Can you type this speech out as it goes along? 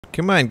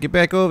Come on, get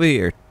back over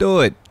here. Do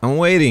it. I'm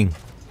waiting.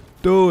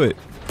 Do it.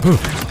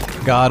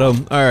 Got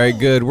him. Alright,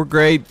 good. We're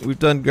great. We've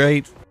done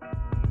great.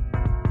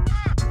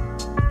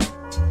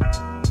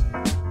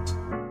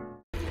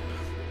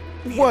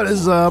 What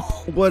is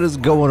up? What is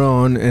going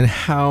on? And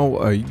how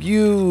are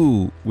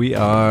you? We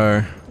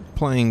are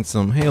playing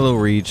some Halo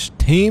Reach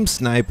Team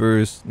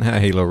Snipers.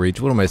 Not Halo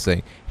Reach. What am I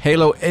saying?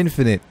 Halo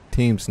Infinite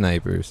Team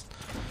Snipers.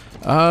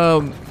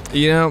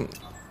 You know,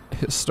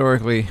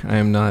 historically, I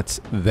am not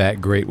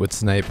that great with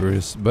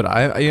snipers, but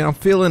I'm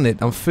feeling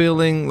it. I'm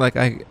feeling like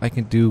I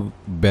can do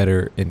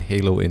better in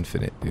Halo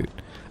Infinite, dude.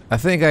 I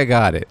think I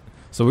got it.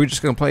 So we're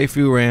just gonna play a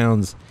few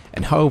rounds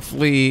and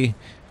hopefully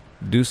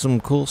do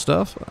some cool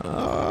stuff.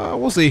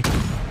 We'll see.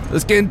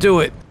 Let's get into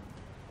it.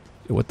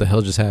 What the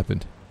hell just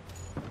happened?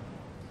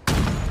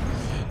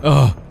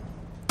 Oh.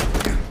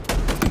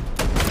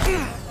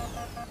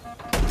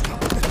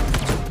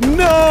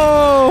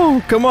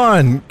 No! Come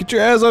on, get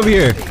your ass over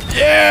here.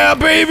 Yeah,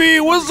 baby,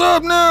 what's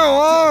up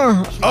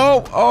now?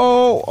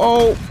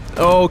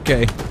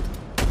 Okay.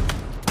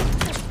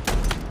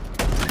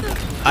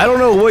 I don't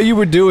know what you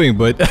were doing,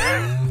 but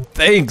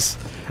thanks.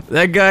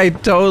 That guy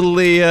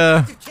totally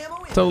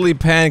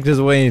panicked his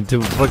way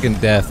into fucking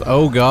death.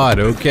 Oh god,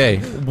 okay.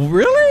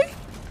 Really?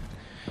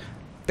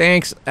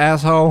 Thanks,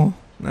 asshole.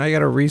 Now I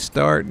gotta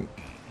restart. I'm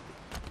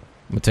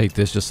gonna take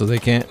this just so they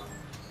can't.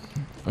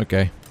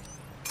 Okay.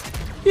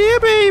 Yeah,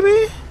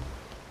 baby.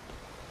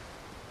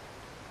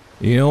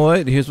 You know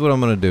what? Here's what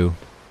I'm gonna do.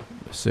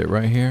 Sit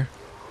right here.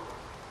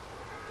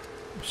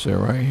 Sit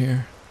right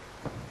here.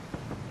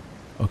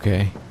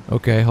 Okay.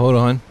 Okay, hold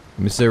on. Let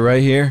me sit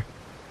right here.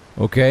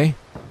 Okay.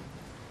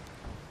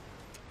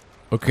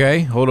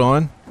 Okay, hold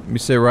on. Let me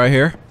sit right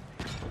here.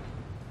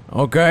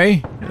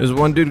 Okay. There's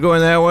one dude going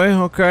that way.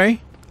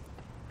 Okay.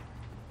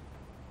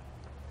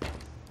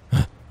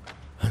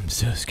 I'm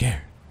so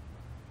scared.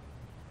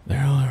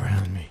 They're all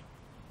around me.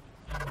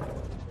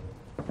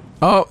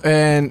 Oh,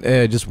 and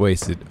just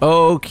wasted.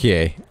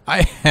 Okay.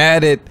 I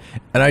had it,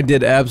 and I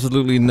did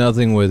absolutely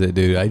nothing with it,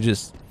 dude. I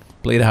just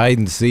played hide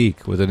and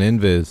seek with an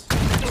invis.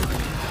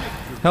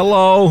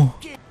 Hello.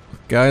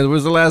 Guys,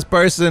 where's the last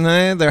person,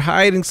 eh? They're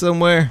hiding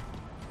somewhere.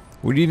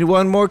 We need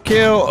one more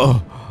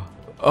kill.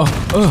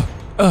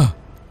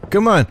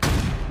 Come on.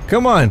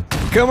 Come on.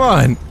 Come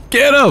on.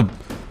 Get him.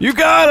 You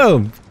got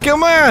him.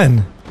 Come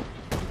on.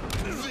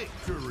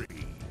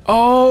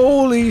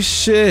 Holy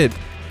shit.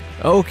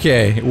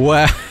 Okay.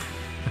 Wow.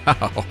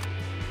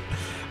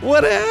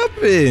 What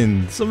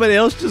happened? Somebody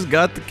else just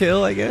got the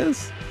kill, I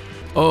guess?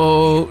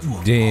 Oh,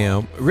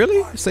 damn.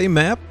 Really? Same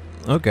map?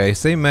 Okay,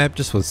 same map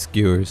just with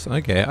skewers.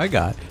 Okay, I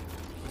got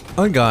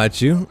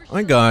you.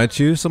 I got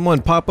you.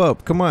 Someone pop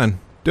up. Come on.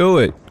 Do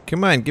it.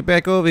 Come on, get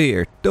back over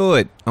here. Do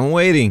it. I'm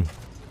waiting.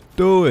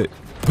 Do it.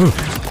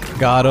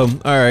 Got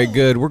him. Alright,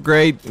 good. We're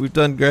great. We've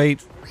done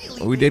great.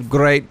 We did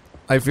great.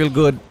 I feel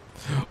good.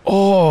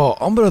 Oh,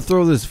 I'm gonna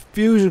throw this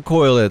fusion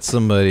coil at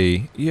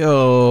somebody.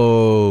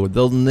 Yo,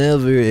 they'll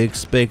never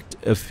expect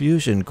a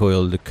fusion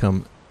coil to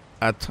come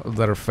at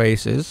their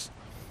faces.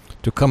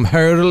 To come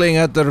hurtling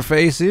at their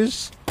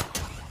faces.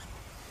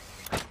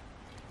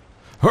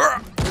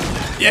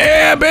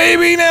 Yeah,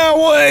 baby, now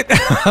what?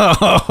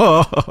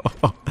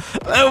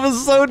 That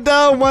was so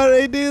dumb. Why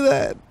did I do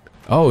that?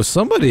 Oh,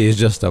 somebody is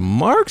just a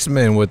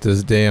marksman with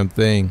this damn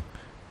thing.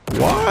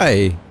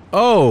 Why?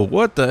 Oh,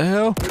 what the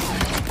hell?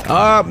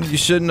 You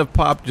shouldn't have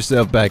popped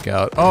yourself back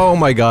out. Oh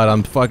my god,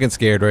 I'm fucking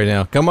scared right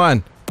now. Come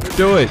on,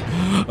 do it.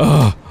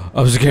 Oh,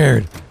 I'm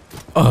scared.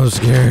 I'm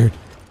scared.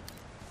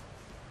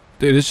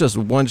 Dude, it's just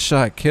one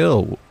shot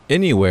kill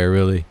anywhere,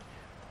 really.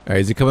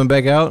 Alright, is he coming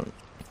back out?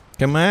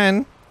 Come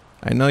on.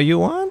 I know you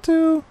want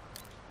to.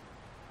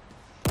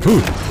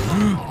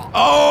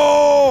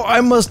 Oh,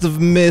 I must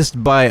have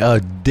missed by a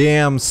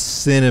damn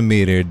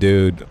centimeter,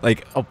 dude.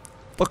 Like a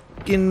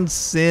fucking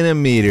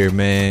centimeter,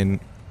 man.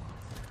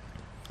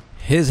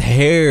 His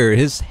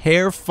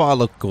hair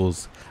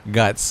follicles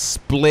got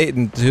split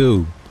in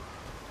two.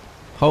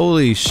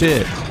 Holy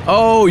shit.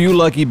 Oh, you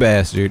lucky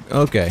bastard.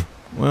 Okay,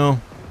 well.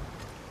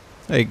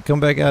 Hey, come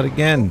back out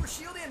again.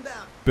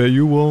 Bet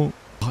you won't.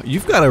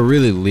 You've got to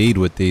really lead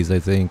with these, I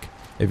think.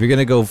 If you're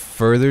gonna go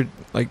further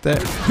like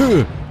that.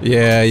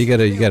 Yeah, you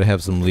gotta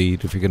have some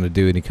lead if you're gonna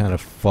do any kind of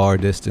far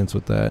distance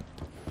with that.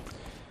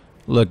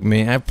 Look,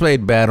 man, I've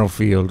played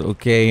Battlefield,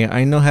 okay?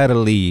 I know how to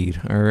lead,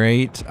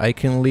 alright? I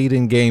can lead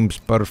in games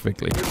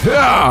perfectly.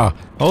 Ah!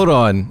 Hold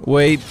on,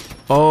 wait.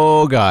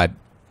 Oh, God.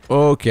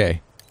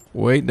 Okay.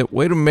 Wait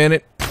a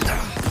minute.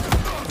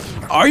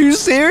 Are you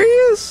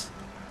serious?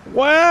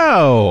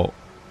 Wow.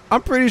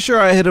 I'm pretty sure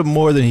I hit him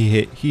more than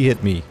he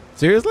hit me.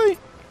 Seriously?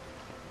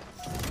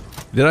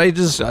 Did I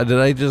just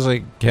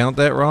like count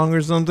that wrong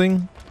or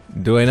something?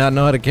 Do I not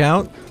know how to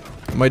count?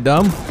 Am I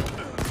dumb?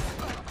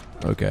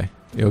 Okay.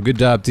 Yo, good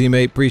job,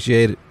 teammate.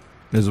 Appreciate it.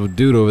 There's a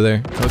dude over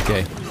there.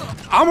 Okay.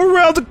 I'm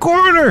around the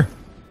corner!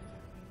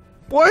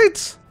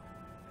 What?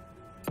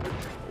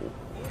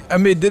 I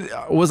mean,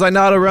 was I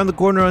not around the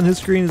corner on his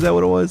screen? Is that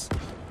what it was?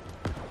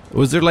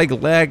 Was there like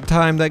lag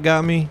time that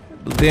got me?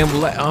 The damn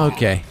lag.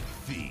 Okay.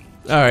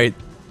 All right.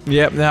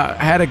 Yep. Now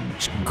I had a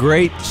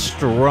great,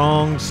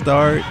 strong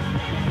start.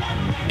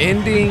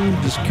 Ending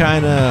just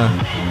kind of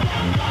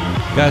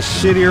got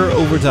shittier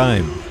over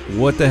time.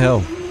 What the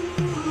hell?